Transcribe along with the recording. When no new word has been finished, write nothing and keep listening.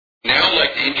Now I'd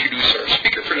like to introduce our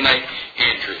speaker for tonight,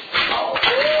 Andrew.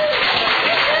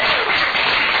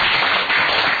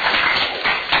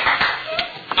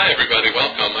 Hi everybody,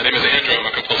 welcome. My name is Andrew. I'm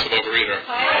a compulsive overeater.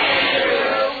 Hi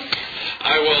Andrew.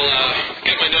 I will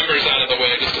get my numbers out of the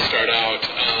way just to start out.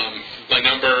 My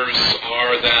numbers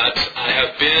are that I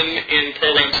have been in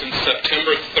program since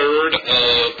September 3rd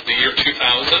of the year 2000.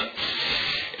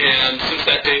 And since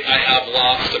that date I have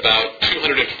lost about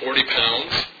 240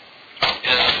 pounds.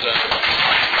 And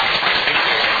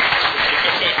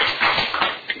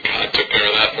God took care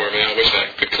of that for me. I wish I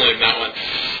could claim that one.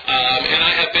 And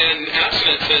I have been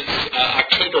abstinent since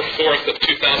October 4th of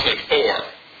 2004.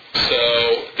 So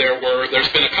there's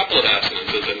been a couple of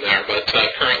abstinences in there, but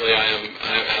currently I am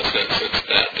abstinent since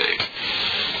that date.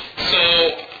 So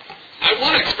I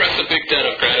want to express a big debt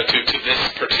of gratitude to this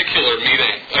particular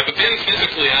meeting. I've been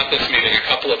physically at this meeting a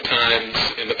couple of times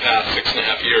in the past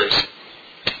 6.5 years.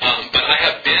 But I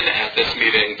have been at this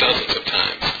meeting dozens of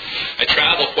times. I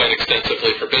travel quite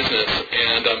extensively for business,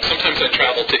 and sometimes I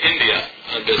travel to India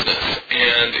on business.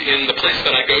 And in the place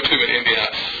that I go to in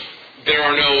India, there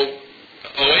are no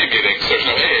OA meetings. There's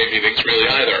no AA meetings really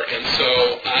either. And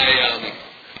so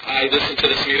I listen to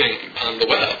this meeting on the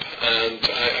web, and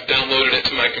I've downloaded it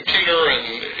to my computer,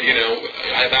 and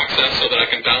I have access so that I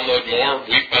can download more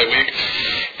week by week.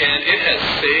 And it has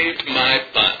saved my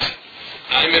butt.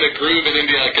 I'm in a groove in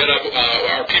India. I get up,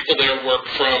 our people there work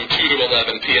from 2 to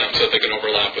 11 p.m. so that they can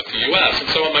overlap with the U.S. And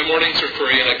so my mornings are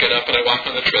free, and I get up and I walk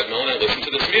on the treadmill and I listen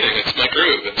to this meeting. It's my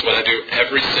groove. It's what I do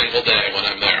every single day when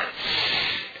I'm there.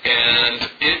 And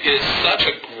it is such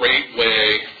a great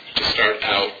way to start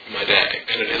out my day.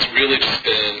 And it has really just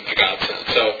been a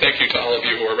godsend. So thank you to all of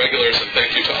you who are regulars, and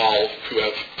thank you to all who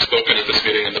have spoken at this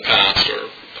meeting in the past or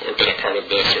been a part of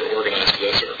this or organized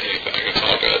this or anything. It's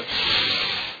all good.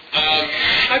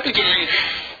 I've been doing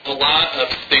a lot of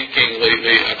thinking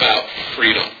lately about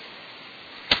freedom.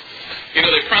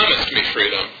 They promised me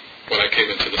freedom when I came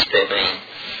into this program.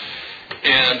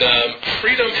 And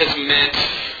freedom has meant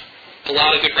a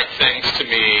lot of different things to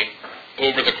me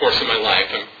over the course of my life.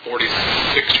 I'm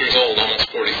 46 years old, almost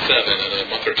 47 in a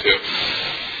month or two.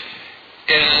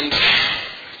 And,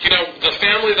 the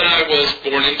family that I was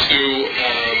born into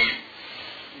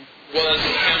was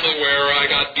a family where I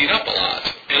got beat up a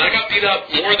lot. And I got beat up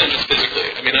more than just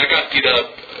physically. I mean, I got beat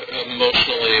up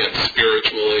emotionally and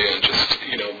spiritually and just,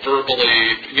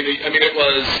 verbally.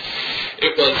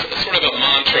 It was sort of a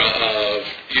mantra of,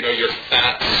 you're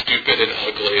fat, stupid, and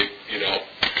ugly,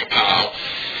 kapow.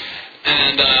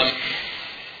 And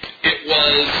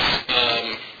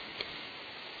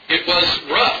it was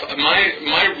rough.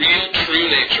 My real true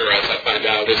nature, as I find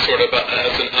out, is sort of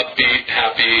as an upbeat,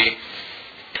 happy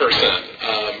person,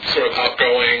 sort of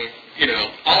outgoing,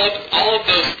 all of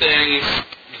those things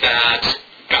that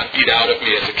got beat out of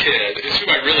me as a kid is who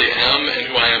I really am and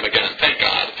who I am again, thank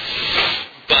God.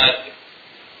 But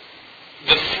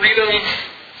the freedom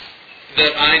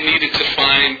that I needed to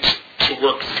find to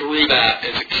work through that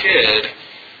as a kid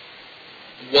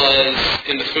was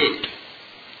in the food.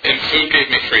 And food gave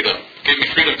me freedom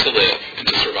to live and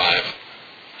to survive.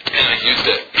 And I used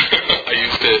it. I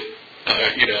used it,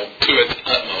 to its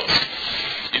utmost.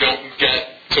 You don't get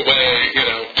to weigh,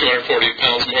 240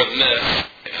 pounds more than this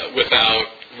without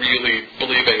really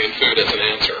believing in food as an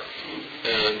answer.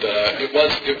 And it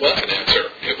was an answer.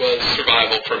 It was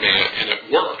survival for me, and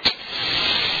it worked.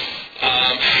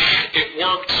 It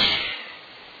worked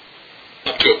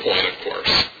up to a point, of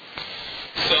course.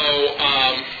 So,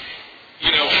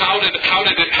 how did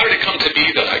it come to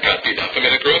be that I got beat up? I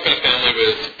mean, I grew up in a family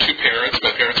with two parents.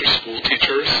 My parents are school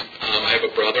teachers. I have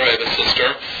a brother. I have a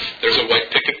sister. There's a white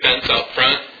picket fence out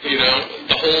front.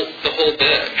 The whole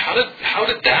bit. How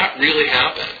did that really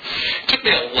happen? It took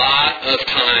me a lot of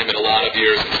time and a lot of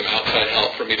years and some outside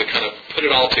help for me to kind of put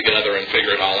it all together and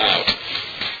figure it all out.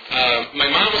 My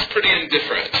mom was pretty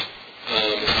indifferent.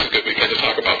 This is a good weekend to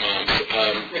talk about moms.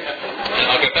 And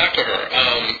I'll get back to her.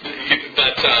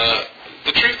 But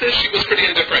the truth is she was pretty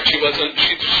indifferent. She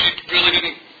really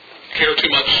didn't care too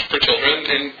much for children.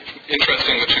 And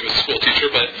interesting that she was a school teacher,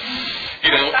 but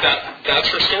that's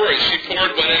her story. She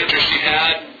poured what energy she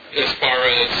had as far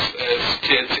as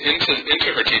kids into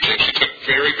her teaching. She took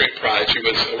very great pride. She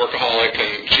was a workaholic,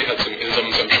 and she had some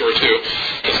isms, I'm sure, too,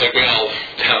 just like we all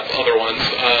have other ones.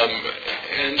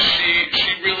 And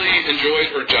she really enjoyed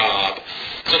her job.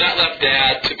 So that left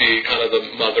Dad to be kind of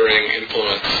the mothering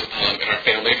influence in our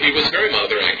family. He was very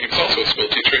mothering. He was also a school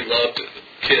teacher. He loved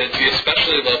kids. He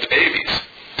especially loved babies.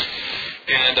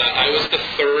 And I was the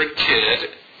third kid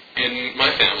in my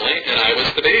family, and I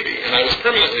was the baby. And I was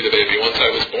permanently the baby once I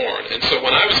was born. And so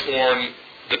when I was born,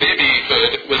 the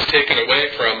babyhood was taken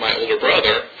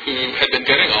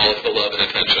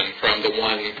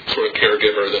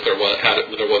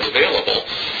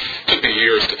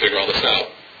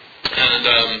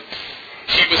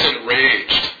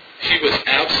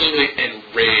completely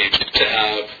enraged to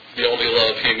have the only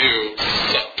love he knew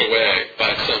sucked away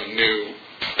by some new,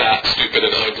 fat, stupid,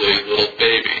 and ugly little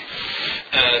baby.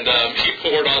 And he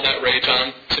poured all that rage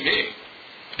on to me.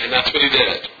 And that's what he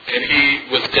did. And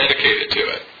he was dedicated to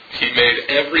it. He made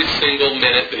every single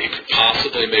minute that he could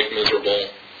possibly make miserable.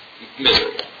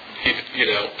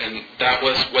 And that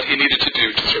was what he needed to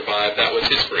do to survive. That was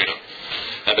his freedom,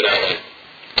 evidently.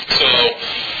 So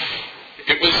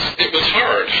it was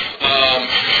hard.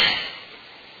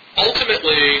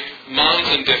 Ultimately, Mom's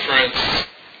indifference,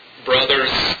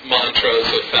 Brother's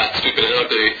mantras of fat, stupid, and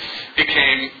ugly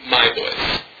became my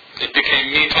voice. It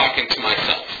became me talking to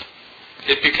myself.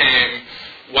 It became,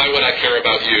 why would I care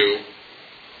about you?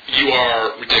 You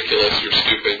are ridiculous, you're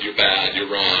stupid, you're bad, you're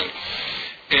wrong.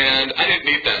 And I didn't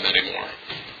need them anymore.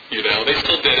 They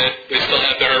still did it. They still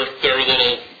had their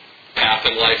little path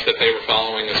in life that they were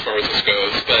following as far as this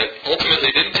goes. But ultimately,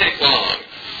 it didn't take long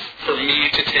for me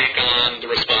to take on the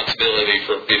responsibility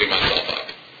for beating myself up.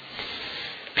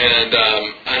 And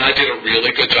I did a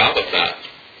really good job of that.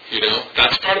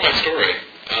 That's part of my story.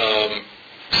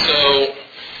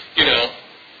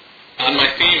 On my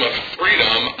theme of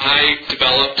freedom, I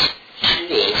developed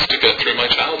tools to get through my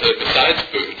childhood besides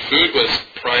food. Food was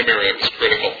primary, it was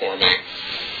critical for me.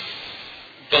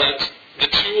 But the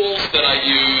tools that I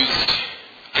used,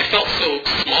 I felt so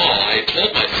small. I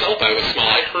told myself I was small.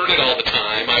 I heard it all the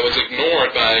time. I was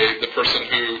ignored by the person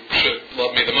who should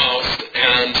love me the most.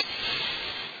 And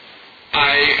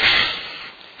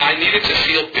I needed to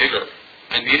feel bigger.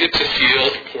 I needed to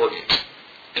feel important.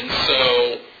 And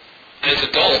so, as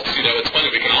adults, it's funny,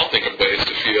 we can all think of ways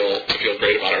to feel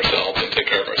great about ourselves and take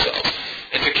care of ourselves.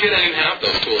 As a kid, I didn't have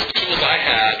those tools. The tools I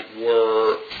had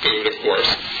were food, of course,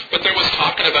 but there was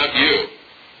talking about you,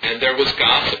 and there was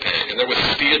gossiping, and there was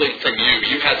stealing from you.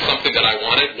 You had something that I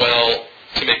wanted. Well,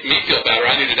 to make me feel better,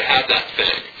 I needed to have that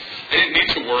thing. I didn't need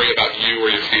to worry about you or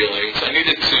your feelings. I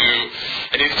needed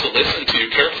to listen to you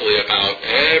carefully about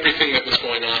everything that was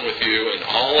going on with you and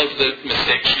all of the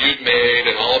mistakes you'd made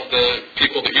and all of the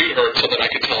people that you'd hurt so that I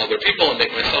could tell other people and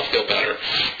make myself feel better.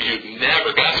 You'd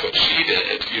never guess what she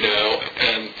did,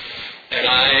 and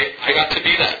I got to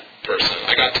be that person.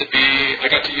 I got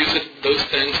to use those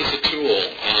things as a tool.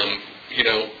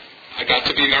 I got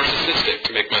to be narcissistic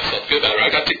to make myself feel better. I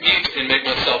got to eat and make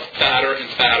myself fatter and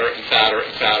fatter and fatter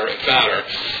and fatter and fatter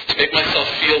to make myself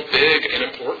feel big and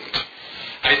important.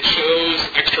 I chose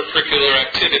extracurricular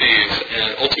activities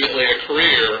and ultimately a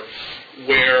career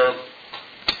where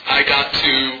I got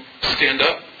to stand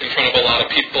up in front of a lot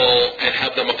of people and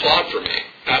have them applaud for me.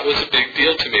 That was a big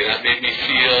deal to me. That made me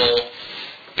feel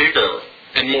bigger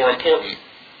and more important.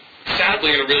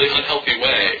 Sadly, in a really unhealthy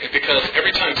way, because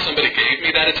every time somebody gave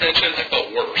me that attention, I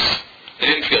felt worse. I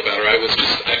didn't feel better. I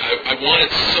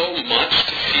wanted so much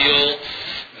to feel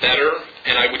better,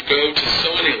 and I would go to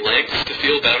so many lengths to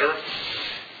feel better,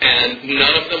 and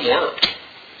none of them worked.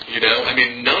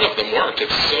 None of them worked.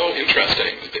 It's so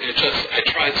interesting. I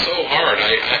tried so hard.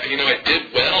 I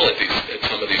did well at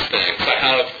some of these things. I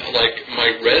have, my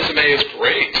resume is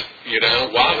great,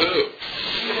 wahoo.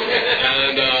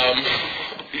 And,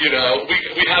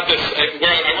 we have this, I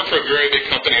work for a very big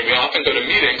company, and we often go to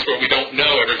meetings where we don't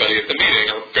know everybody at the meeting,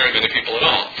 or very many people at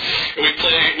all. And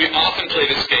we often play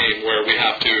this game where we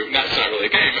have to, it's not really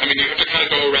a game, you have to kind of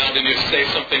go around and you say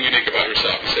something unique about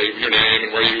yourself. You say your name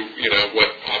and where what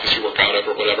office you work out of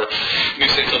or whatever, and you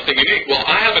say something unique. Well,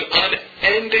 I have an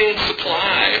unending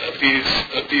supply of these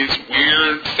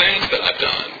weird things that I've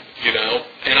done,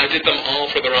 and I did them all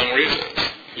for the wrong reasons,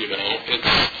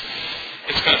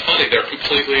 It's kind of funny. They're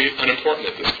completely unimportant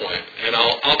at this point. And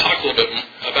I'll talk a little bit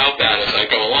about that as I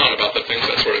go along, about the things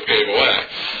I sort of gave away.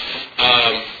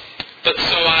 But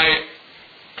so my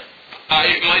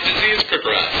disease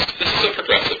progressed. This is a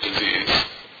progressive disease.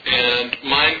 And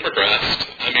mine progressed.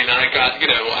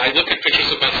 I look at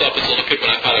pictures of myself as a little kid when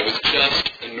I thought I was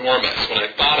just enormous, when I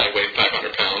thought I weighed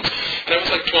 500 pounds. And I was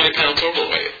like 20 pounds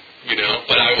overweight,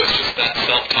 But I was just, that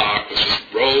self-talk was just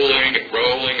rolling and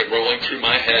rolling and rolling through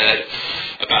my head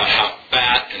about how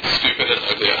fat and stupid and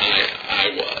ugly I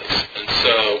was. And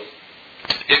so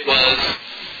it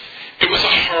was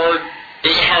a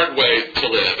hard way to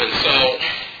live. And so,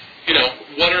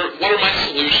 what are my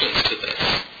solutions to this?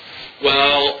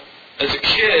 Well, as a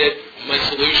kid, my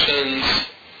solutions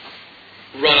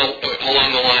run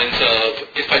along the lines of,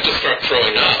 if I just start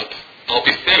throwing up, I'll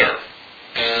be thinner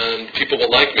and people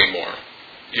will like me more.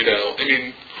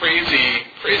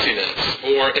 Craziness.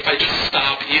 Or if I just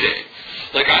stop eating.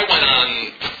 I went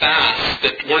on fasts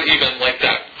that weren't even like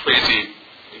that crazy,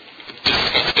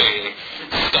 disgusting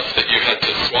stuff that you had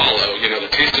to swallow,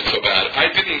 that tasted so bad. I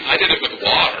did it with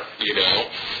water,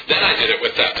 Then I did it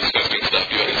with that disgusting stuff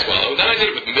you had to swallow. Then I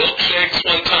did it with milkshakes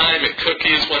one time and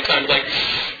cookies one time. Like,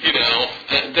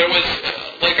 there was,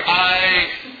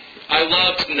 I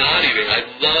loved not eating. I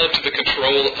loved the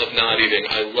control of not eating.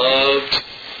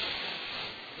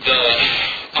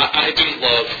 I didn't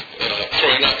love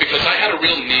throwing up because I had a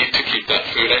real need to keep that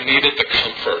food. I needed the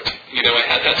comfort. I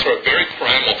had that sort of very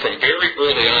primal from very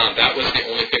early on. That was the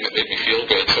only thing that made me feel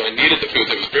good. So I needed the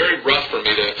food. It was very rough for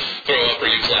me to throw up or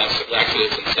use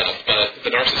laxatives and stuff. But the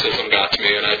narcissism got to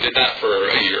me, and I did that for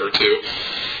a year or two.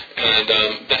 And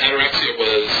the anorexia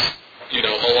was,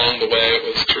 along the way, it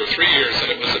was 2 or 3 years,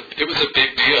 and it was a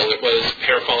big deal. It was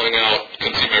hair falling out,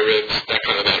 couldn't see my ribs, that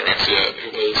kind of anorexia.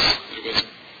 It was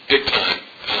big time.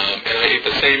 And I ate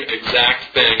the same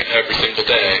exact thing every single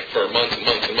day for months and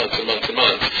months and months and months and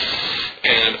months.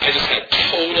 And I just had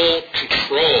total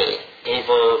control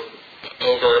over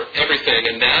everything,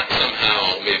 and that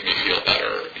somehow made me feel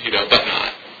better, but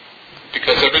not.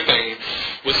 Because everything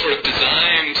was sort of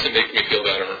designed to make me feel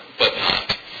better, but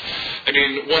not. I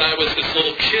mean, when I was this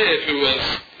little kid who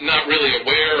was not really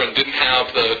aware and didn't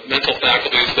have the mental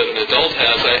faculties that an adult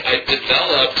has, I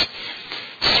developed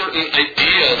certain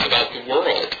ideas about the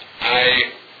world.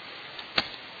 I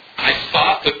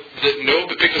thought that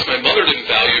because my mother didn't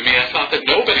value me, I thought that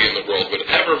nobody in the world would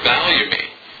ever value me.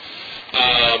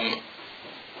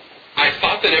 I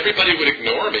thought that everybody would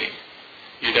ignore me,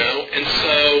 and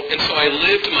so I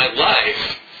lived my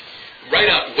life right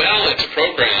up well into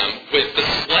program with the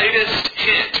slightest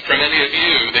hint from any of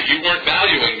you that you weren't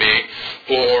valuing me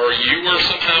or you were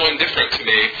somehow indifferent to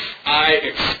me. I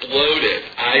exploded.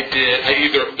 I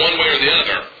either one way or the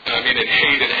other, in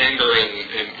hate and anger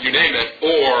and you name it,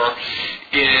 or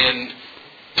in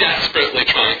desperately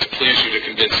trying to please you, to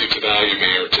convince you to value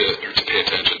me or to pay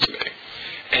attention to me.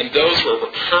 And those were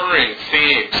recurring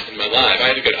themes in my life. I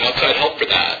had to get outside help for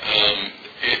that.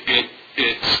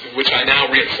 Which I now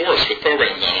reinforce with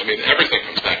program, though. Everything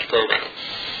comes back to program.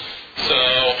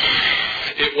 So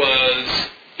it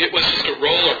was just a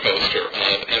roller coaster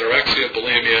of anorexia,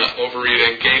 bulimia,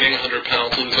 overeating, gaining 100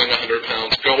 pounds, losing 100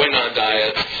 pounds, going on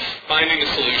diets, finding a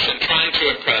solution, trying to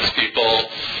impress people,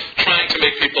 trying to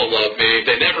make people love me.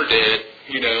 They never did.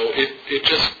 It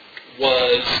just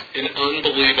was an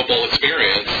unbelievable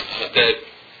experience that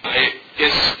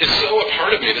it's so a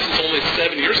part of me. This is only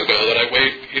 7 years ago that I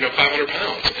weighed, 500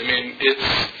 pounds.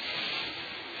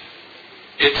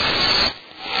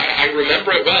 I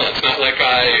remember it well. It's not like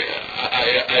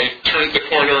I turned the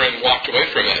corner and walked away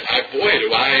from it. Boy,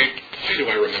 do I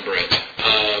remember it.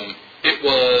 It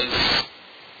was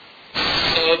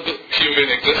subhuman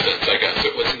existence, I guess.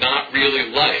 It was not really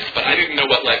life, but I didn't know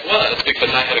what life was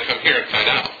because I had to come here and find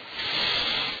out.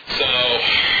 So,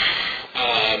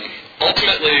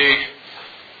 ultimately,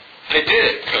 I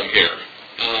did come here.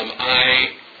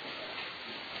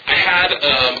 I had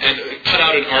and put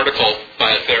out an article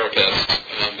by a therapist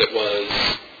that was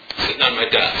sitting on my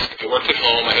desk. I worked at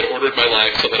home. I had ordered my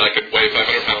life so that I could weigh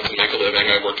 500 pounds and make a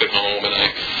living. I worked at home and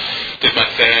I did my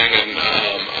thing, and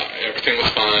everything was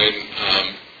fine.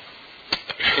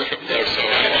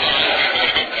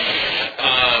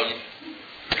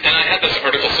 And I had this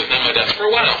article sitting on my desk for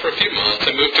a while, for a few months.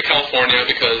 I moved to California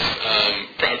because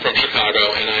I'm from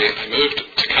Chicago, and I moved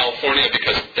to California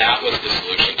because that was the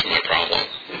solution to my problem.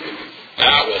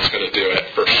 That was going to do it,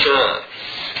 for sure.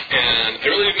 And I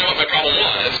really didn't know what my problem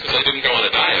was because I didn't go on a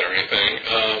diet or anything.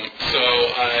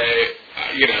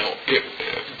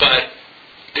 But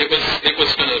it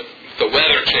was going to, the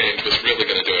weather change was really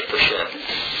going to do it for sure.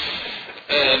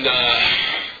 And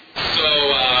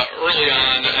early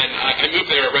on, and I moved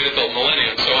there right at the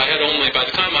millennium, so I had only, by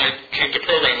the time I came to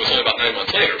program, it was only about 9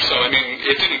 months later. So,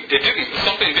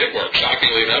 something did work,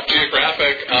 shockingly enough.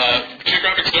 Geographics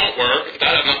don't work.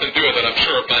 That had nothing to do with it, I'm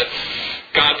sure, but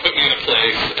God put me in a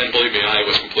place, and believe me, I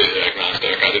was completely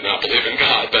agnostic. I did not believe in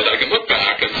God, but I can look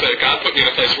back and say, God put me in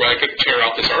a place where I could tear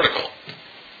out this article,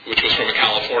 which was from a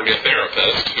California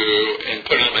therapist and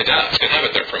put it on my desk and have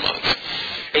it there for months.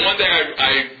 And one day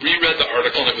I reread the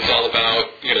article, and it was all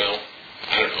about, it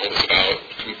was about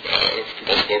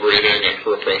compulsive overeating and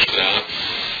her approach to that.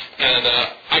 And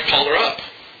I called her up.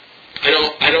 I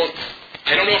don't know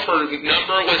if her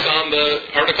number was on the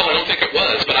article. I don't think it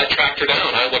was, but I tracked her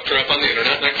down. I looked her up on the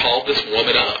internet, and I called this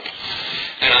woman up.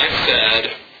 And I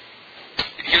said,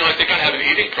 I think I have an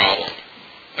eating problem.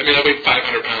 I weighed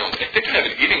 500 pounds. I think I have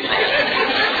an eating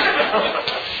problem.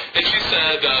 And she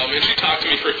said, and she talked to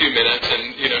me for a few minutes,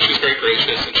 and, she was very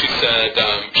gracious, and she said,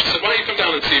 why don't you come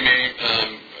down and see me?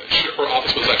 Her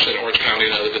office was actually in Orange County,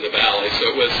 and I lived in the Valley, so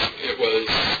it was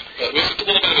a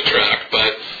little bit of a trek,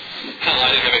 but hell, I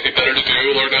didn't have anything better to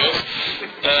do, Lord knows.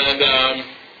 And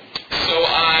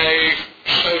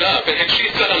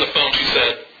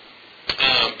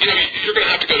you're going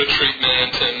to have to go to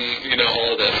treatment and,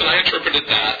 all of this. And I interpreted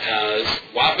that as,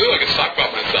 wahoo, I get to talk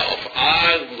about myself.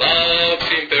 I love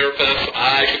seeing therapists.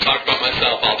 I can talk about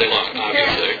myself all day long,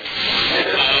 obviously.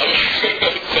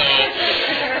 So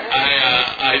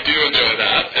I do enjoy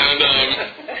that. And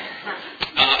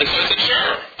so I said,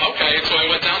 sure, okay. So I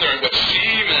went down there, and what she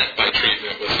meant by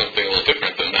treatment was something a little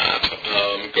different than that.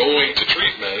 Going to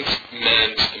treatment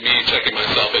meant me checking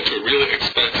myself into a really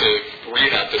expensive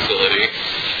rehab facility,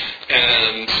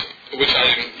 and which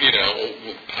I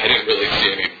didn't really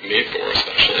see any need for,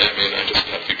 especially. I mean, I just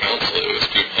had a few pounds to lose, a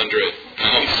few 100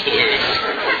 pounds to lose.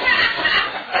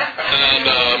 And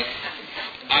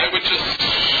I would just,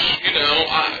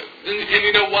 and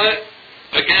you know what?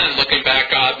 Again, looking back,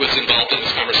 God was involved in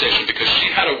this conversation because she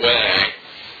had a way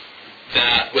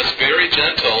that was very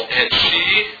gentle, and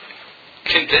she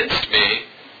convinced me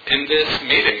in this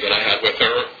meeting that I had with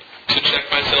her to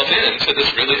check myself into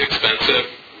this really expensive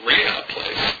rehab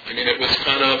place. I mean, it was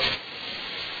kind of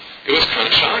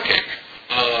shocking.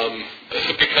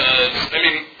 Because,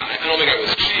 I don't think I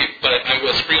was cheap, but I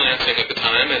was freelancing at the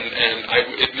time, and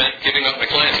it meant giving up my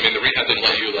clients. I mean, the rehab didn't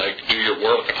let you, do your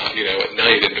work, at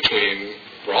night in between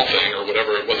rolfing or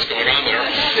whatever it was going on there.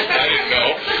 I didn't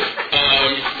know.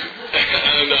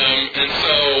 And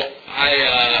so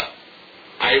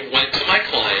I went to my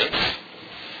clients,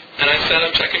 and I said,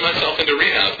 I'm checking myself into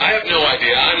rehab. I have no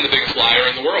idea. I'm the biggest liar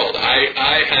in the world.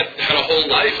 I had a whole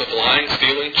life of lying,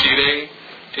 stealing, cheating,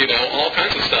 all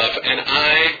kinds of stuff. And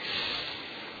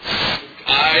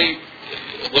I,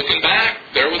 looking back,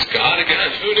 there was God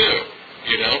again. Who knew?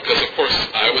 Because, of course,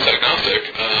 I was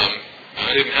agnostic.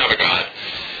 I didn't have a God.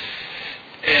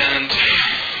 And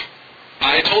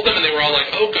I told them, and they were all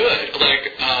like, oh, good.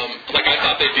 Like I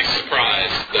thought they'd be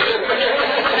surprised that,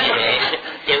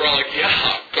 they were all like,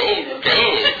 yeah, go,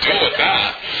 deal with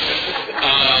that.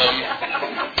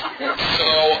 So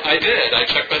I did. I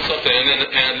checked myself in,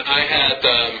 and I had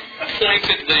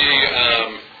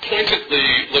pointedly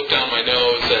looked down my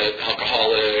nose at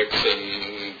alcoholics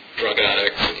and drug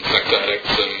addicts and sex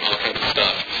addicts and all kinds of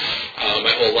stuff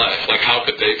my whole life. Like, how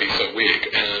could they be so weak?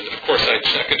 And, of course, I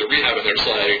check into rehab, and there's,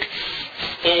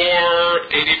 4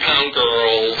 80-pound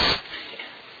girls,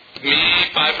 me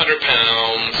 500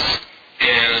 pounds,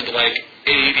 and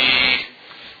 80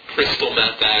 crystal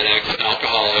meth addicts,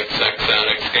 alcoholics, sex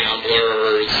addicts,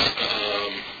 gamblers,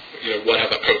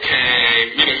 whatever,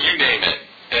 cocaine, you name it.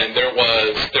 And there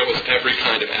was every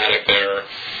kind of addict there,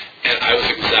 and I was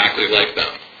exactly like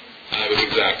them.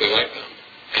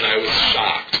 And I was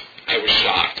shocked.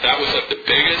 That was the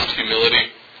biggest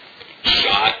humility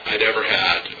shot I'd ever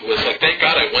had. It was thank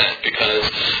God I went, because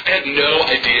I had no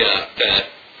idea that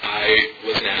I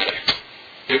was an addict.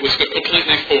 It was a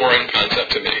completely foreign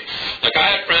concept to me. I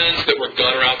had friends that were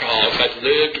gutter alcoholics. I'd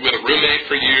lived with a roommate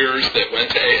for years that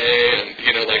went to AA and,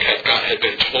 had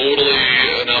been totally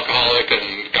an alcoholic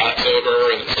and got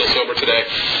sober and is still sober today.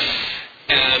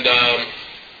 And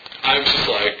I was just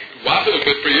wahoo,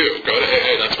 good for you. Go to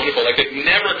AA, that's wonderful. It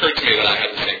never occurred to me that I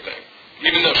had the same thing.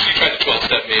 Even though she tried to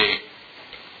 12-step me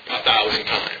 1,000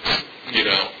 times,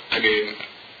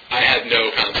 I had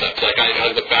no concept.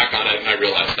 I look back on it and I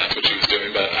realized that's what she was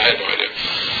doing, but I had no idea.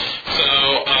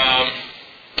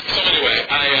 So anyway,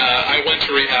 I went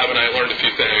to rehab and I learned a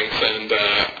few things, and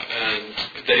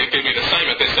they gave me an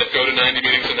assignment. They said, go to 90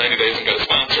 meetings in 90 days and get a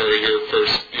sponsor your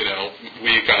first,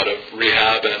 week out of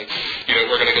rehab, and,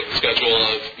 we're going to get the schedule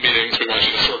of meetings. We want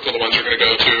you to circle the ones you're going to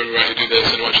go to, and we want you to do this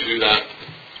and we want you to do that.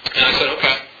 And I said,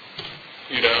 okay.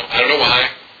 I don't know why.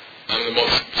 I'm the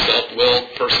most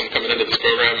self-willed person coming into this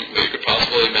program that you could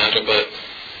possibly imagine, but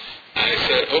I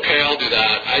said, okay, I'll do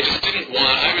that. I just didn't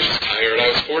want, I was just tired. I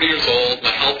was 40 years old.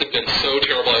 My health had been so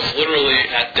terrible. I was literally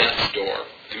at death's door.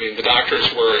 The doctors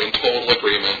were in total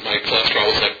agreement. My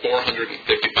cholesterol was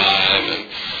 455, and,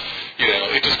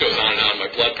 it just goes on and on. My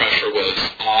blood pressure was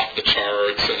off the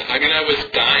charts, and, I was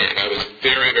dying. I was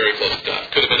very, very close to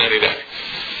death. Could have been any day.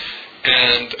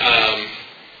 And,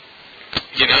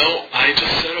 I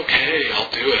just said, okay, I'll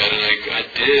do it. And I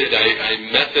did. I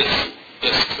met this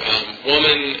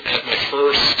woman at my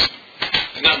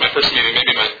not my first meeting,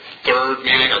 maybe my third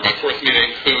meeting or my fourth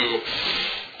meeting, who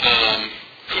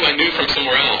I knew from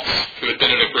somewhere else, who had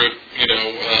been in a group,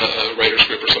 a writer's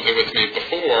group or something with me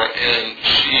before. And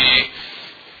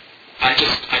I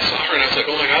saw her and I was like,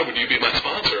 oh my God, would you be my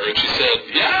sponsor? And she said,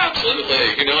 yeah,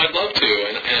 absolutely. I'd love to.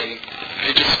 And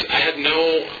I had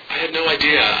no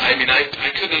idea.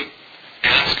 I couldn't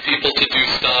ask people to do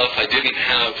stuff. I didn't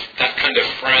have that kind of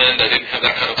friend. I didn't have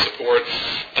that kind of support.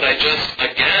 But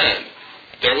again,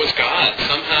 there was God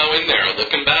somehow in there.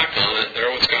 Looking back on it, there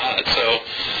was God. So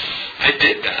I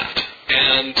did that.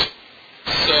 And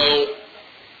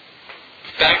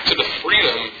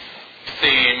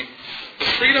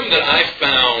freedom that I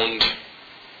found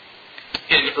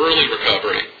in early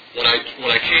recovery, when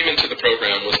I came into the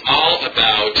program, was all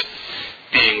about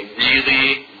being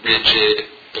really rigid,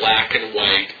 black and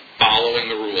white, following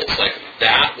the rules. Like,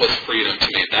 that was freedom to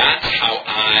me. That's how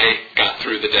I got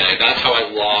through the day. That's how I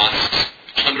lost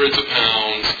hundreds of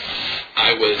pounds.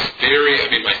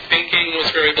 My thinking was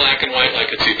very black and white,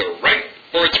 like it's either right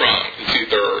or it's wrong. It's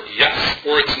either yes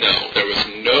or it's no. There was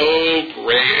no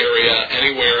gray area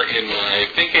anywhere in my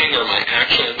thinking or my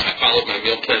actions. I followed my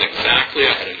meal plan exactly.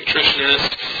 I had a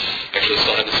nutritionist. Actually,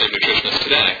 still have the same nutritionist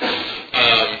today,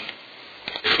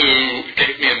 who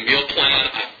gave me a meal plan.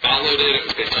 I followed it. It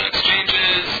was based on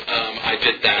exchanges. I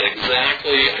did that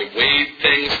exactly. I weighed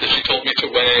things that she told me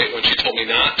to weigh. When she told me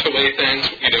not to weigh things,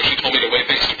 she told me to weigh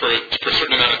things for a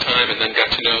certain amount of time, and then got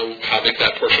to know how big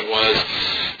that portion was,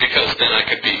 because then I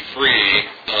could be free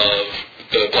of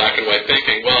the black and white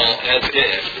thinking. Well, as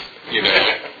if,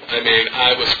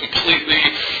 I was completely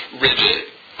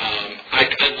rigid. I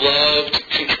loved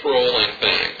controlling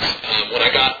things. When I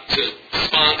got to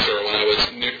sponsor, when I was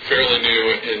fairly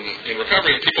new in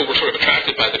recovery, and people were sort of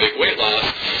attracted by the big weight loss,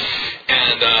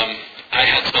 and I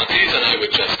had sponsees, and I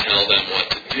would just tell them what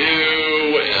to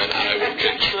do, and I would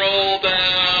control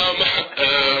them,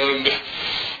 and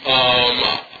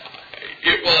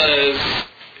it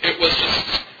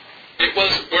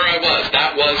was where I was.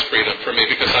 That was freedom for me,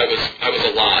 because I was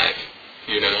alive.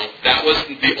 That was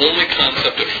the only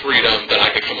concept of freedom that I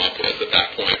could come up with at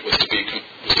that point, was to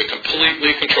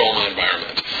completely control my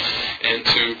environment and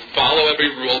to follow every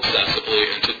rule obsessively,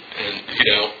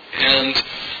 and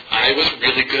I was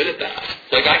really good at that.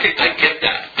 Like, I get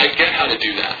that. I get how to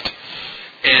do that.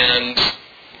 And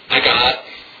I got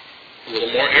a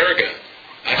little more arrogant.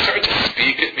 I started to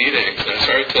speak at meetings, and I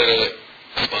started to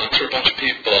sponsor a bunch of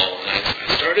people, and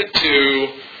I started to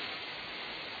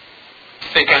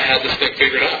think I had this thing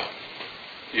figured out,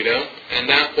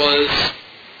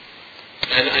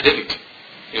 and I didn't.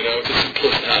 It's as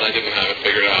simple as that. I didn't have it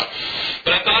figured out.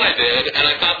 But I thought I did, and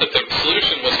I thought that the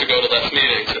solution was to go to less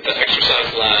meetings, and to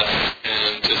exercise less,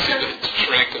 and to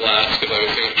shrink less, because I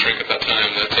was doing a shrink at that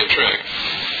time, that same shrink.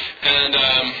 And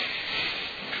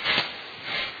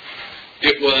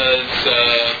it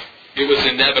was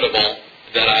inevitable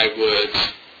that I would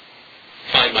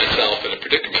find myself in a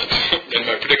predicament. And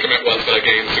my predicament was that I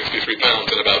gained 63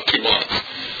 pounds in about 2 months.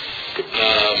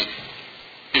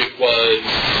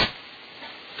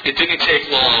 It didn't take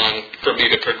long for me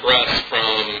to progress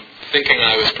from thinking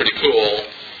I was pretty cool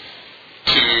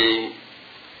to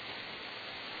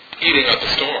eating up a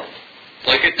storm.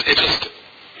 Like, it's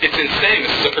insane.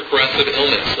 This is a progressive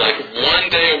illness. Like, one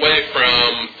day away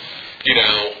from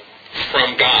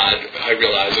God, I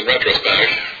realize in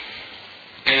retrospect.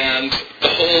 And the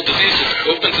whole disease just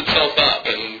opens itself up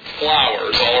and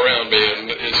flowers all around me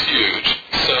and is huge.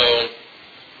 So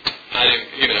I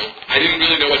didn't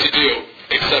really know what to do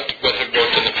except what had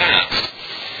worked in the past.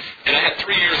 And I had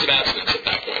 3 years of abstinence at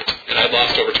that point, and I'd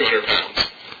lost over 200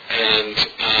 pounds. And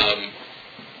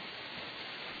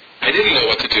I didn't know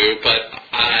what to do, but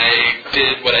I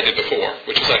did what I did before,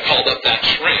 which was I called up that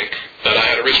shrink that I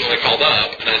had originally called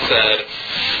up, and I said,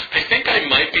 I think I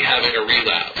might be having a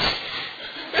relapse.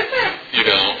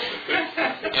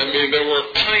 There were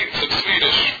pints of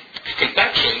Swedish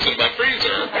confections in my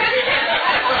freezer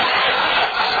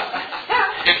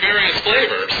in various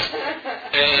flavors.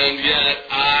 And yet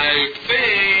I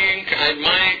think I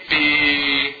might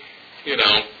be,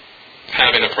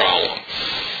 having a problem.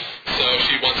 So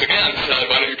she once again said,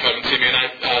 why don't you come and see me? And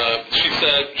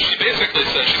she basically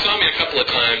said, she saw me a couple of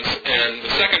times, and the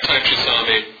second time she saw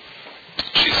me,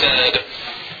 she said,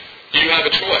 you have a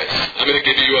choice. I'm going to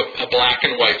give you a black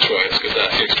and white choice, because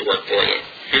that seems to work for you.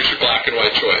 Here's your black and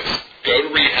white choice. Go to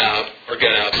rehab or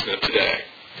get abstinent today.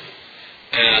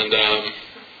 And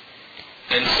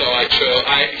so I chose,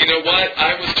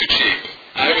 I was too cheap.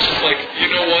 I was just like,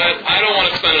 I don't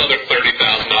want to spend another $30,000.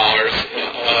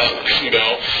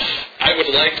 I would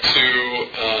like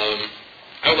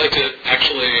to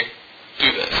actually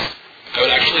do this. I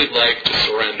would actually like to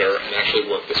surrender and actually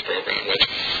work this program, which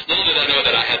little did I know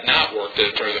that I had not worked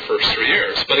it during the first 3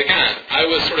 years. But again, I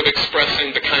was sort of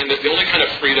expressing the only kind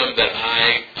of freedom that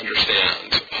I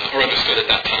understand, or understood at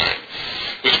that time,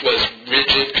 which was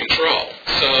rigid control.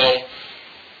 So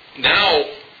now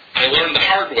I learned the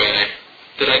hard way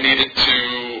that I needed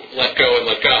to let go and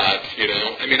let God,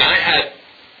 I had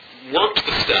worked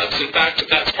the steps. In fact,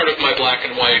 that's part of my black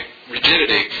and white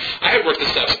rigidity. I had worked the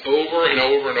steps over and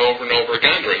over and over and over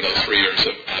again during those 3 years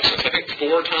of abstinence. I think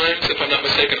 4 times, if I'm not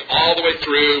mistaken, all the way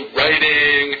through,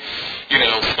 writing,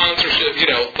 sponsorship,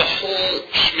 the whole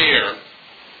schmear.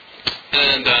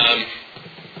 And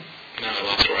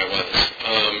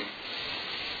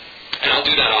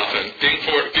do that often. Being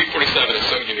B47 is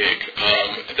so unique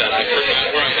that I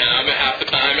forget where I am half the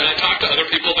time. And I talk to other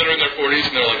people that are in their 40s,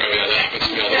 and they're like, oh, yeah, that happens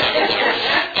to me all the time. I'm like,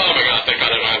 oh, my God, thank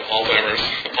God I don't have Alzheimer's.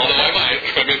 Although I might.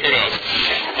 I mean, who knows?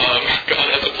 God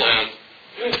has a plan.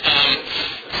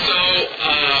 So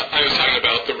I was talking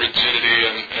about the rigidity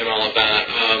and all of that.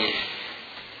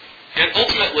 And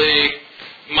ultimately,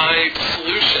 my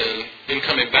solution in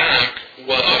coming back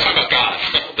was, talking about God.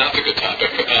 That's a good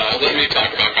topic. Let me talk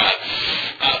about God.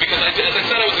 Because as I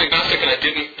said, I was an agnostic and I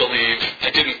didn't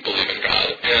believe in God.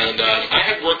 And I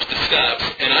had worked the steps,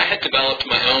 and I had developed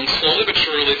my own, slowly but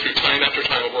surely, through time after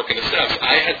time of working the steps,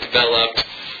 I had developed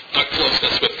a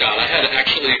closeness with God. I had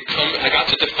actually I got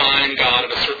to define God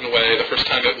in a certain way. The first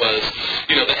time it was,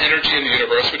 the energy in the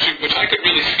universe, which I could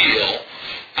really feel.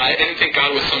 I didn't think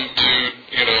God was some dude,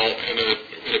 in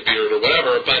a beard or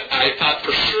whatever, but I thought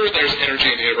for sure there's energy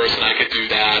in the universe and I could do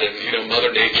that, and,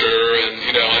 Mother Nature,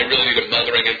 and, I really need a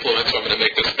mothering influence, so I'm going to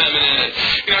make this feminine,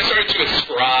 and, I started to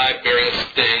ascribe various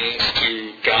things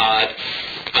to God,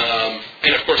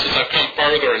 and of course as I've come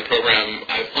farther in program,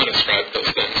 I've unescribed those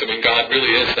things. I mean, God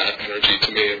really is that energy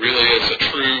to me. It really is a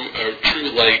true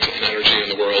light and energy in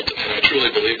the world, and I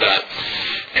truly believe that.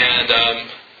 And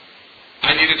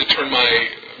I needed to turn my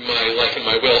life and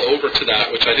my will over to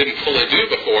that, which I didn't fully do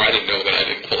before. I didn't know that I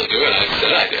didn't fully do it. I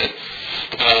said I did.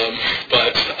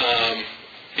 But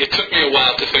it took me a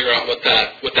while to figure out what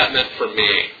that meant for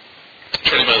me,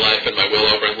 turning my life and my will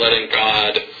over and letting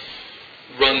God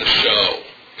run the show.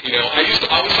 I used to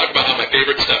always talk about how my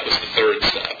favorite step was the third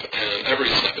step, and every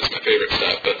step is my favorite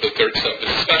step, but the third step is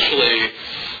especially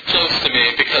close to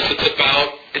me because it's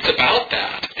about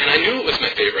that. And I knew it was my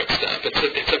favorite step.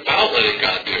 It's about letting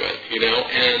God do it,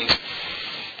 And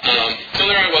so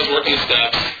there I was working the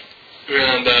steps,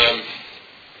 and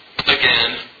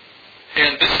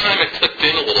and this time it clicked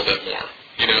in a little bit more.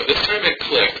 This time it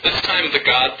clicked. This time the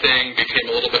God thing became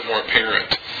a little bit more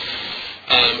apparent.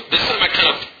 This time I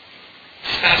kind of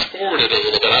fast-forwarded a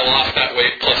little bit. I lost that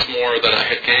weight plus more that I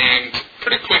had gained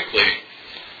pretty quickly.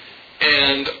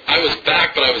 And I was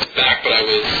back, but I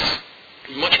was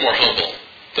much more humble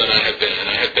than I had been. And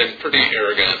I had been pretty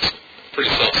arrogant,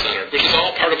 pretty self-centered, which is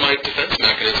all part of my defense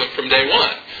mechanism from day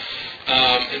one.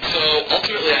 And so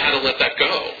ultimately I had to let that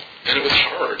go. And it was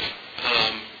hard.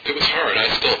 It was hard. I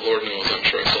still, Lord knows, I'm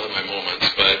sure I still have my moments,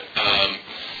 but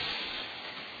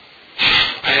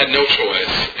I had no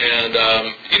choice. And,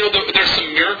 there's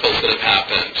some miracles that have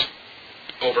happened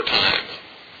over time.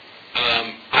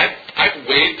 I've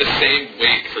weighed the same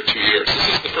weight for 2 years. This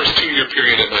is the first 2-year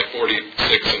period in my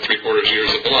 46 3/4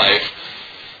 years of life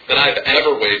that I've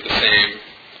ever weighed the same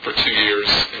for 2 years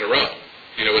in a row,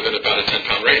 within about a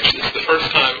 10-pound range. This is the first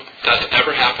time that's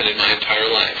ever happened in my entire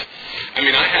life. I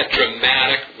mean, I had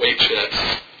dramatic weight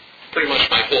shifts pretty much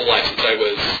my whole life since I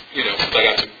was, since I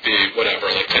got to be,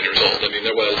 10 years old. I mean,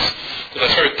 when I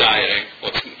started dieting,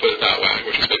 let's put it that way,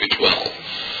 which was maybe 12,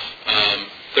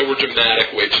 there were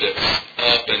dramatic weight shifts,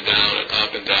 up and down and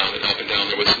up and down and up and down.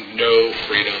 There was no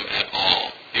freedom at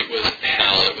all. It was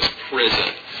hell. It was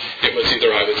prison. It was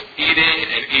either I was eating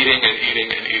and eating and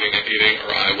eating and eating and eating,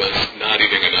 or I was not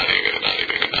eating and not eating and not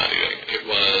eating and not eating. It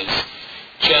was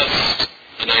just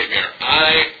a nightmare.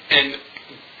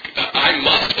 I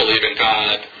must believe in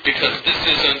God because this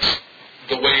isn't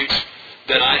the weight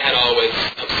that I had always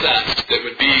obsessed that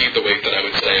would be the weight that I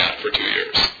would stay at for 2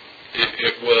 years.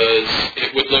 It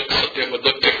would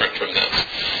look different from this.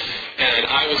 And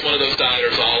I was one of those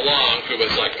dieters all along who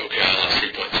was like, okay, I lost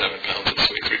 3.7 pounds this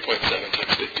week, 3.7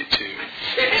 times 52,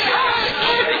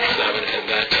 107, and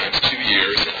that times 2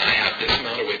 years, and I have this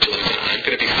amount of weight to lose, and I'm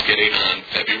going to be skinny on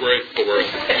February 4th,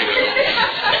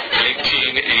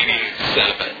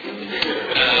 1987.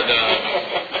 And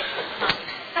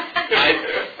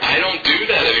I don't do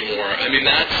that anymore. I mean,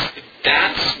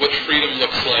 that's what freedom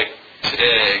looks like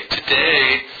today.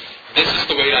 Today, this is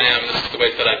the weight I am. This is the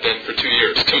weight that I've been for 2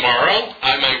 years. Tomorrow,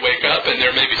 I might wake up and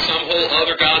there may be some whole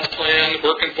other God's plan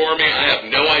working for me. I have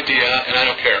no idea, and I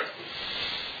don't care.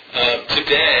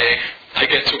 Today, I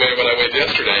get to weigh what I weighed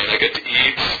yesterday, and I get to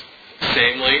eat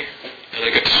sanely, and I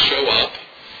get to show up.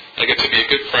 I get to be a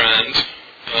good friend.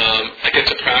 I get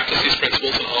to practice these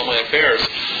principles in all my affairs.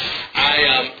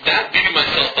 That beating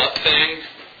myself up thing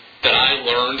that I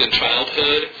learned in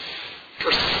childhood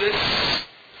persists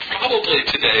probably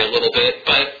today a little bit,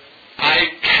 but I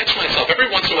catch myself every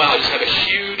once in a while. I just have a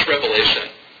huge revelation.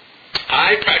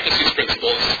 I practice these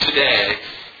principles today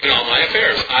in all my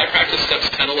affairs. I practice steps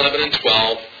 10, 11, and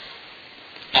 12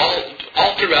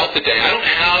 all throughout the day. I don't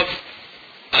have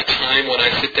a time when I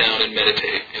sit down and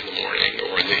meditate in the morning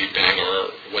or in the evening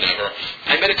or whatever.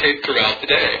 I meditate throughout the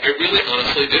day. I really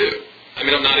honestly do. I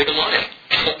mean, I'm not even lying.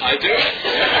 I do it.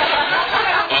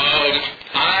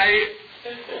 I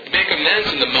make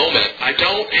amends in the moment. I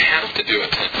don't have to do a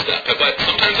 10-step, but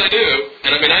sometimes I do.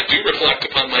 And I mean, I do reflect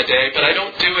upon my day, but I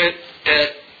don't do it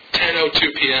at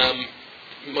 10:02 p.m.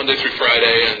 Monday through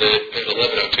Friday and at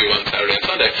 11:02 on Saturday and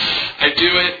Sunday. I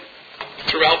do it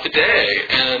throughout the day,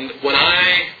 and when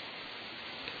I,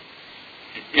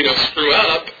 screw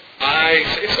up, I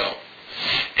say so.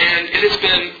 And it has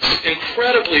been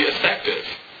incredibly effective.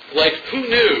 Like, who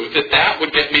knew that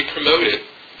would get me promoted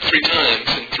 3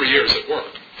 times in 3 years at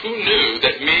work? Who knew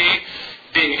that me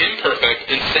being imperfect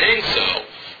and saying so,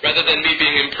 rather than me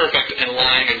being imperfect and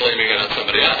lying and blaming it on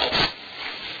somebody else,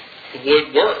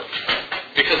 would work?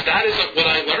 Because that isn't what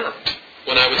I learned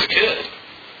when I was a kid.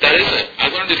 That isn't. I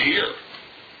learned it here.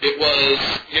 It was,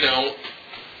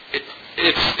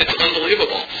 it's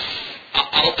unbelievable.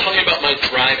 I'll tell you about my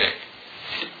driving.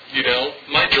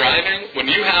 My driving, when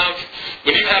you have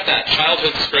that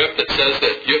childhood script that says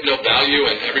that you have no value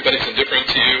and everybody's indifferent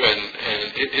to you, and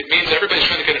it means everybody's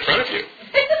trying to get in front of you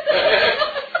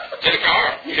in a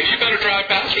car. And you better drive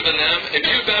faster than them, and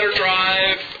you better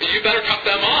cut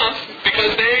them off,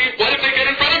 because what if they get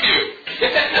in front of you?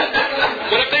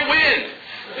 What if they win?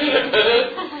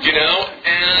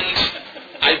 And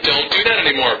I don't do that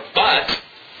anymore, but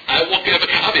I will give a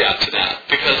caveat to that,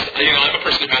 because, I'm a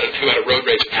person who had a road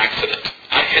rage accident.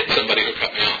 I hit somebody who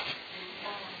cut me off.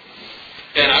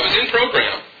 And I was in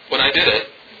program when I did it,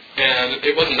 and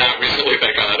it wasn't that recently,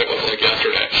 thank God. It wasn't like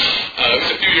yesterday. It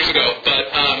was a few years ago, but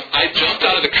I jumped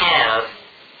out of the car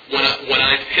when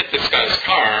I hit this guy's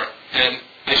car, and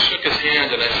I shook his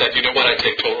hand, and I said, you know what, I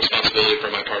take total responsibility for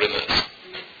my part in this.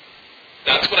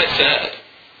 That's what I said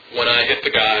when I hit the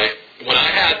guy. When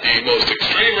I had the most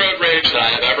extreme road rage that I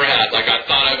have ever had, like I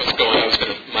thought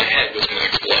my head was going to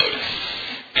explode.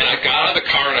 And I got out of the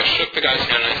car and I shook the guy's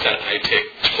hand and I said, I take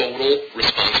total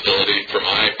responsibility for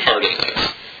my part in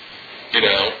this.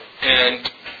 And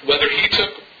whether he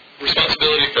took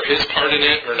responsibility for his part in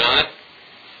it or not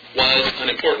was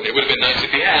unimportant. It would have been nice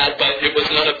if he had, but it was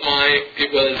none of my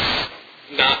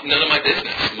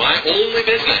business. My only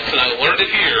business, and I learned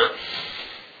it here,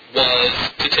 was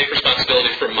to take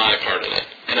responsibility for my part in it.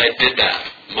 And I did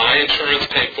that. My insurance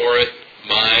paid for it.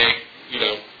 I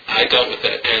dealt with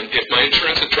it. And if my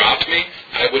insurance had dropped me,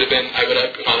 I would have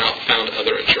gone out and found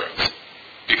other insurance.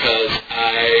 Because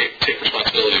I take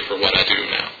responsibility for what I do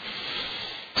now.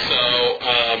 So,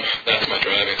 that's my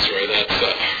driving story. That's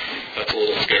a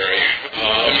little scary.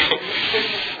 But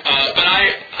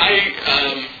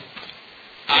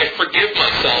I forgive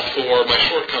myself for my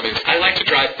shortcomings. I like to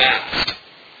drive fast.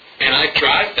 And I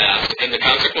drive fast, and the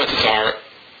consequences are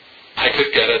I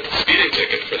could get a speeding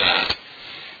ticket for that.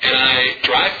 And I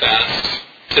drive fast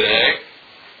today,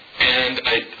 and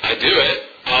I do it,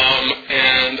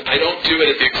 and I don't do it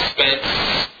at the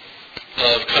expense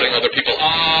of cutting other people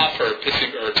off or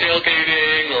pissing or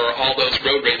tailgating or all those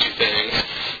road ragey things.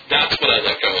 That's what I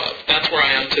let go of. That's where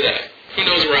I am today. Who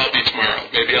knows where I'll be tomorrow?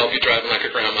 Maybe I'll be driving like a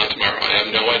grandma tomorrow. I have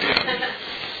no idea.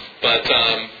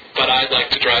 But I like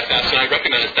to drive fast, and I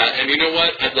recognize that. And you know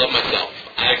what? I love myself.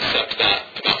 I accept that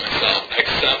about myself. I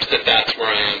accept that that's where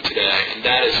I am today. And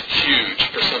that is huge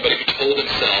for somebody who told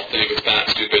himself that he was fat,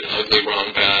 stupid, ugly,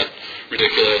 wrong, bad,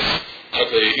 ridiculous,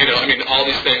 ugly. All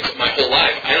these things my whole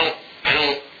life. I don't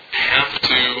have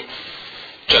to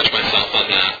judge myself on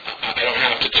that. I don't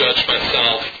have to judge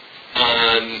myself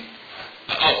on...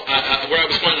 where I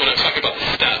was going when I was talking about the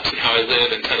steps and how I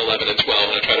live in 10, 11, and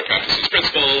 12, and I try to practice these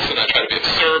principles, and I try to be of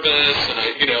service, and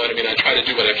I try to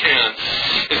do what I can,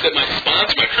 is that my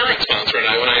current sponsor, and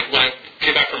when I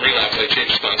came back from relapse, I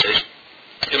changed sponsors,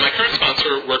 and my current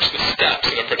sponsor works the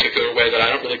steps in a particular way that I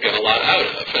don't really get a lot out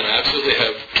of, and I absolutely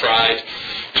have tried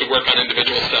to work on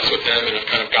individual steps with him, and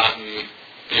have kind of gotten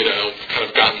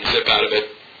zip out of it.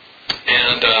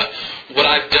 And what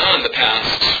I've done the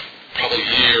past probably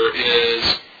year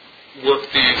is work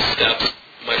these steps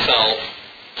myself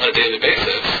on a daily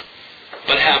basis,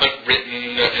 but haven't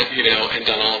written, and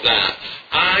done all of that.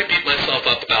 I beat myself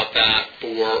up about that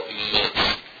for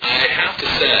months. I have to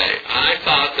say, I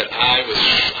thought that I was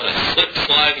on a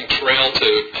slip-sliding trail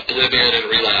to oblivion and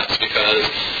relapse because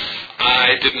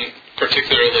I didn't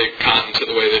particularly cotton to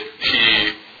the way that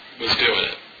he was doing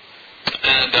it.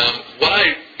 And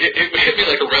it hit me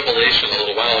like a revelation a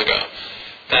little while ago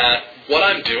that what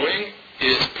I'm doing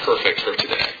is perfect for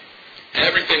today.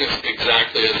 Everything is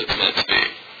exactly as it's meant to be.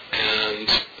 And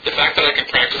the fact that I can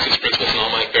practice these principles in all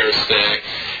my affairs today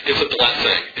is a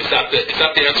blessing. Is that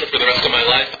the answer for the rest of my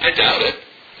life? I doubt it.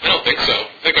 I don't think so. I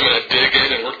think I'm going to dig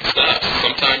in and work the steps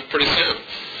sometime pretty soon.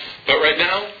 But right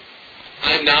now,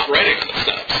 I'm not writing on the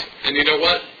steps. And you know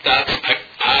what?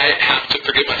 I have to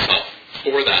forgive myself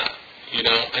for that.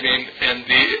 And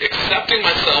the accepting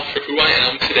myself for who I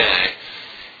am today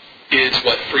is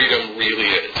what freedom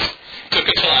really is. It took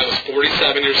until I was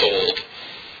 47 years old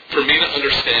for me to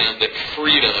understand that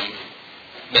freedom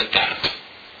meant that.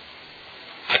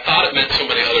 I thought it meant so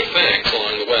many other things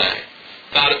along the way.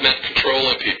 I thought it meant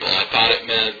controlling people. I thought it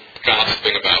meant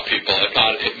gossiping about people. I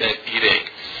thought it meant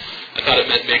eating. I thought it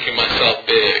meant making myself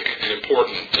big and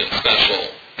important and special.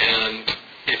 And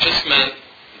it just meant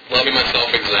loving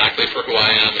myself exactly for who I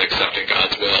am and accepting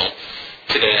God's will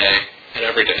today and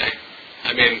every day.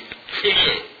 Who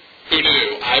knew? Who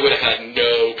knew? I would have had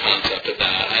no concept of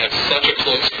that. I have such a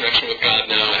close connection with God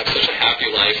now. I have such a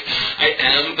happy life. I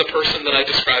am the person that I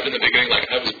described in the beginning. Like,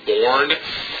 I was born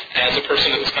as a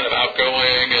person that was kind of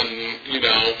outgoing and,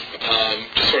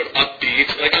 just sort of upbeat.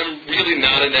 Like, I'm really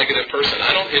not a negative person.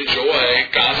 I don't enjoy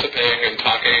gossiping and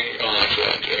talking. Oh, actually,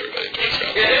 I enjoy everybody enjoys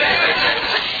gossiping.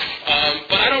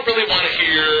 But I don't really want to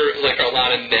hear, a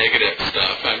lot of negative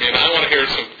stuff. I want to hear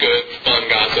some good, fun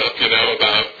gossip,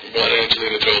 about what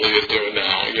Angelina Jolie is doing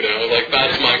now,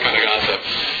 that's my kind of gossip.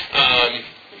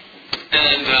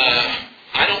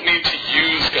 I don't need to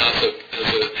use gossip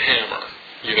as a hammer,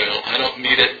 I don't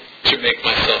need it to make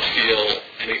myself feel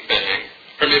anything.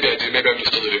 Or maybe I do, maybe I'm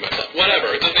just deluding myself.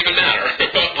 Whatever, it doesn't even matter.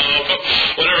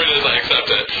 Whatever it is, I accept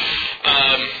it.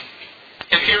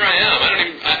 And here I am.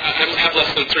 I have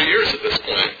less than 3 years at this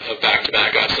point of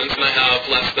back-to-back abstinence, and I have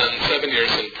less than 7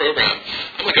 years in the program.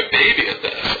 I'm like a baby at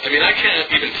this. I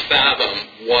can't even fathom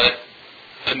what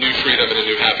a new freedom and a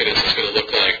new happiness is going to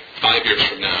look like 5 years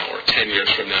from now, or 10 years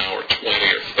from now, or 20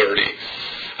 or 30.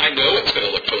 I know it's going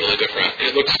to look totally different.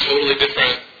 It looks totally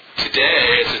different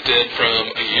today as it did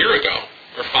from a year ago,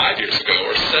 or 5 years ago,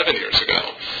 or 7 years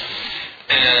ago.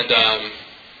 And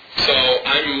so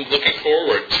I'm looking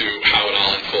forward to how it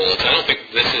all unfolds. I don't think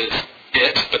this is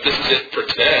it, but this is it for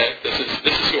today. This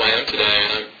is who I am today,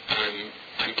 and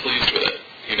I'm pleased with it.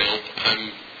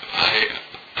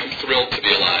 I'm thrilled to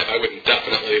be alive. I would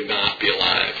definitely not be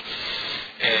alive.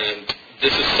 And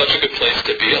this is such a good place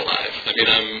to be alive.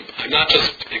 I'm not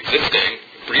just existing,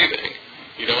 breathing.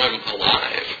 I'm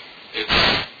alive.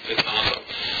 It's awesome.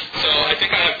 So I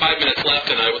think I have 5 minutes left,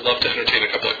 and I would love to entertain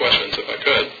a couple of questions if I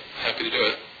could. Happy to do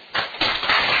it.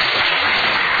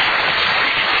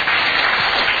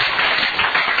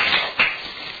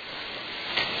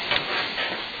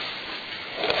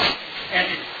 And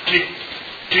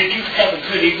did you have a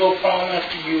good ego problem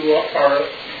after you have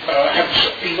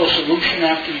an ego solution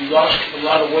after you lost a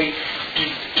lot of weight?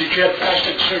 Did you have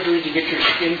plastic surgery to get your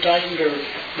skin tightened, or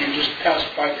you just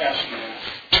bypassing that?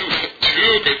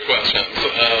 Two good questions.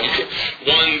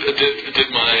 One, did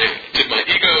my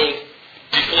ego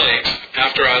deflate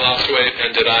after I lost weight,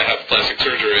 and did I have plastic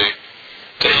surgery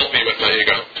to help me with my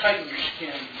ego? Tighten your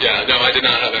skin. Yeah, no, I did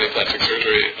not have any plastic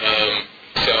surgery.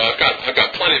 So I've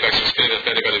got plenty of extra skin if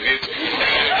anybody needs it.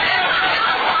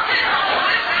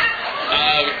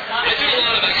 I do a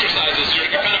lot of exercises.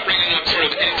 You're kind of bringing up sort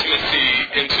of intimacy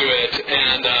into it,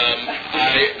 and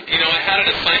I had an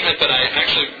assignment that I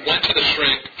actually went to the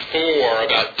shrink for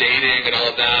about dating and all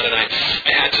of that, and I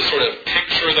had to sort of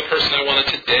picture the person I wanted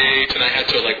to date, and I had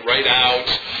to write out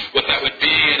what that would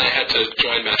be, and I had to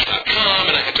join Match.com,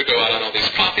 and I had to go out on all these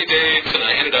coffee dates, and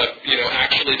I ended up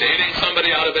actually dating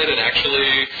somebody out of it, and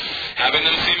actually having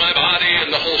them see my body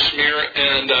and the whole schmear,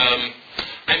 and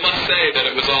I must say that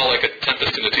it was all like a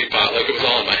tempest in a teapot. Like, it was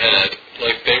all in my head.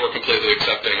 Like, they were completely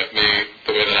accepting of me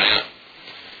the way that I am.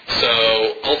 So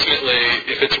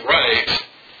ultimately, if it's right,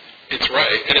 it's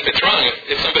right. And if it's wrong,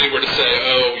 if somebody were to say,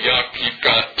 oh, yuck, you've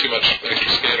got too much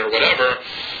extra skin or whatever,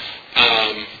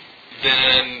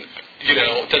 then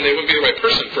they wouldn't be the right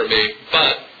person for me.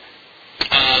 But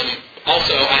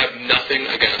also, I have nothing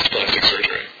against plastic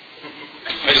surgery.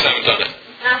 I just haven't done it.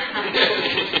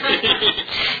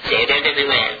 So don't get me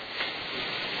wrong.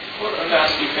 Well, I'm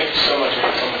asking you, thank you so much. I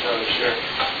got so much out of the share.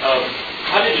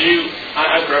 How did you,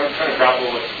 I'm trying to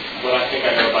grapple with what I think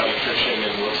I know about nutrition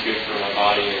and what's good for my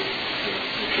body and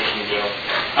nutrition in general.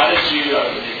 How did you, your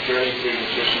journey through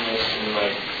nutritionists and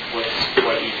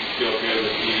what you feel good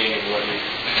with eating and what you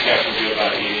have to do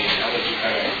about eating, how did you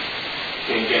kind of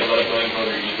get letting go of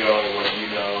your ego and what you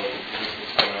know and listen to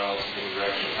someone else in the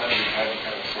direction? How did you kind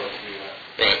of sort through that?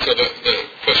 Right, so the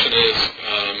question is,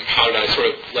 how did I sort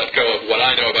of let go of what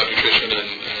I know about nutrition and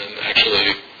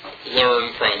actually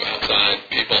learn from outside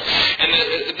people? And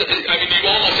you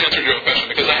almost answered your own question,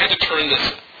 because I had to turn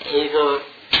this over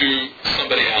to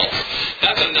somebody else.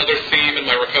 That's another theme in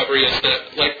my recovery, is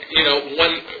that,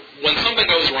 when something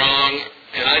goes wrong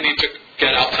and I need to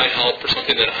get outside help for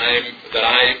something that I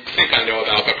think I know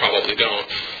about but probably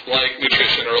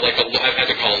nutrition, or like I've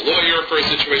had to call a lawyer for a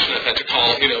situation. I've had to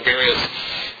call, various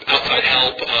outside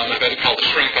help. I've had to call the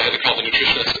shrink. I had to call the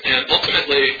nutritionist. And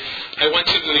ultimately, I went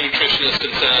to the nutritionist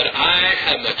and said, I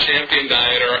am a champion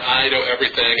dieter. I know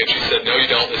everything. And she said, no, you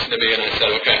don't. Listen to me. And I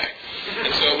said, okay.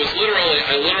 And so it was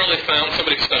I literally found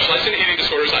somebody who specialized in eating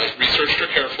disorders. I researched her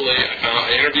carefully.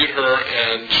 I interviewed her,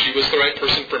 and she was the right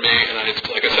person for me. And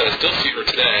like I said, I still see her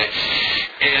today.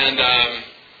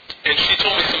 And she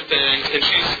told me some things,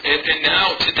 and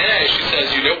now today she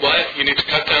says, you know what, you need to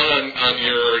cut down on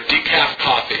your decaf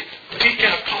coffee.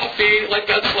 Decaf coffee,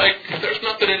 there's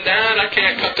nothing in that, I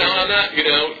can't cut down on that,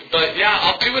 but yeah,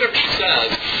 I'll do whatever she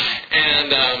says.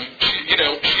 And,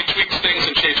 she tweaks things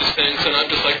and changes things, and I'm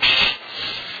just like,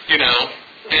 and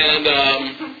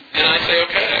I say,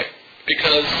 okay,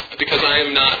 because I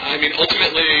am not,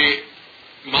 ultimately,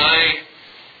 my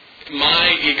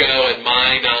ego and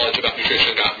my knowledge about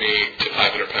nutrition got me to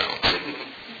 500 pounds.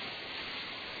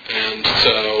 And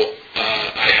so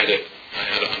I had to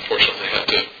unfortunately have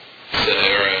to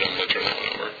say, all right, I'm going to turn that one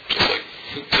over. Just like,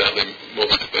 sadly,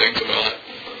 most things about it.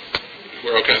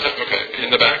 We're okay? Okay. In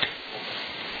the back?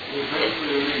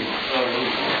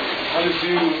 How did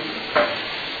you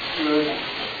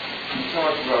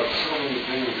talk about so many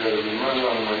things that have been running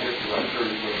out of my head for like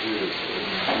 30 plus years.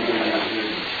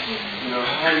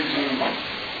 How did you,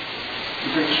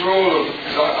 the control of,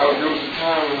 there was a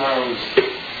time when I was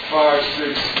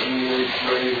 5'6" in the 8th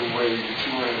grade and weighed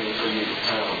 238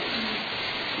 pounds.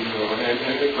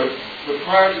 But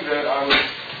prior to that, I was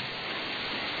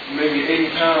maybe 80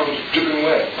 pounds dripping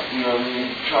wet,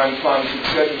 trying to find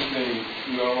success in things,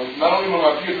 not only among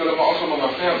my peers, but also among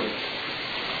my family.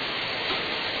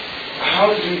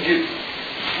 How did you get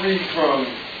free from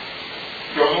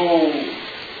your whole,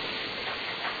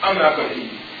 I'm not going to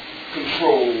eat,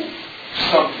 control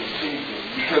something, anything?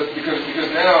 Because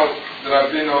now that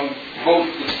I've been on both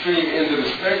extreme ends of the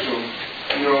spectrum,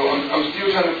 I'm still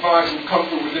trying to find some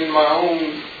comfort within my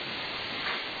own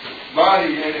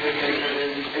body, and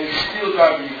it's still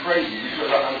driving me crazy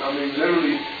because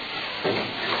literally,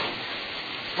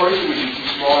 first it was just too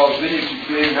small, then you're too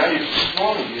big, now you're too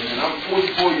small again, and I'm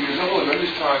 44 years old, and I'm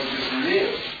just trying to just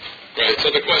live. Right,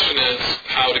 so the question is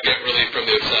how to get relief from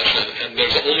the obsession, and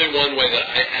there's only one way that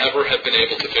I ever have been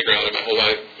able to figure out in my whole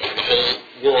life, in the whole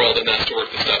world, and that's to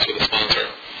work the steps with a sponsor.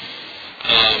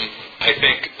 I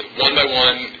think one by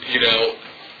one,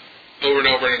 over and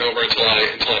over and over until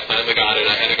I finally got it.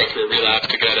 I had to go through a relapse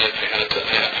to get it.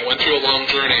 I went through a long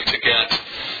journey to get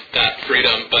that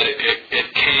freedom, but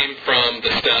it came from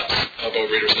the steps of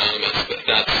Overeaters Anonymous.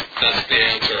 That's the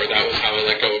answer.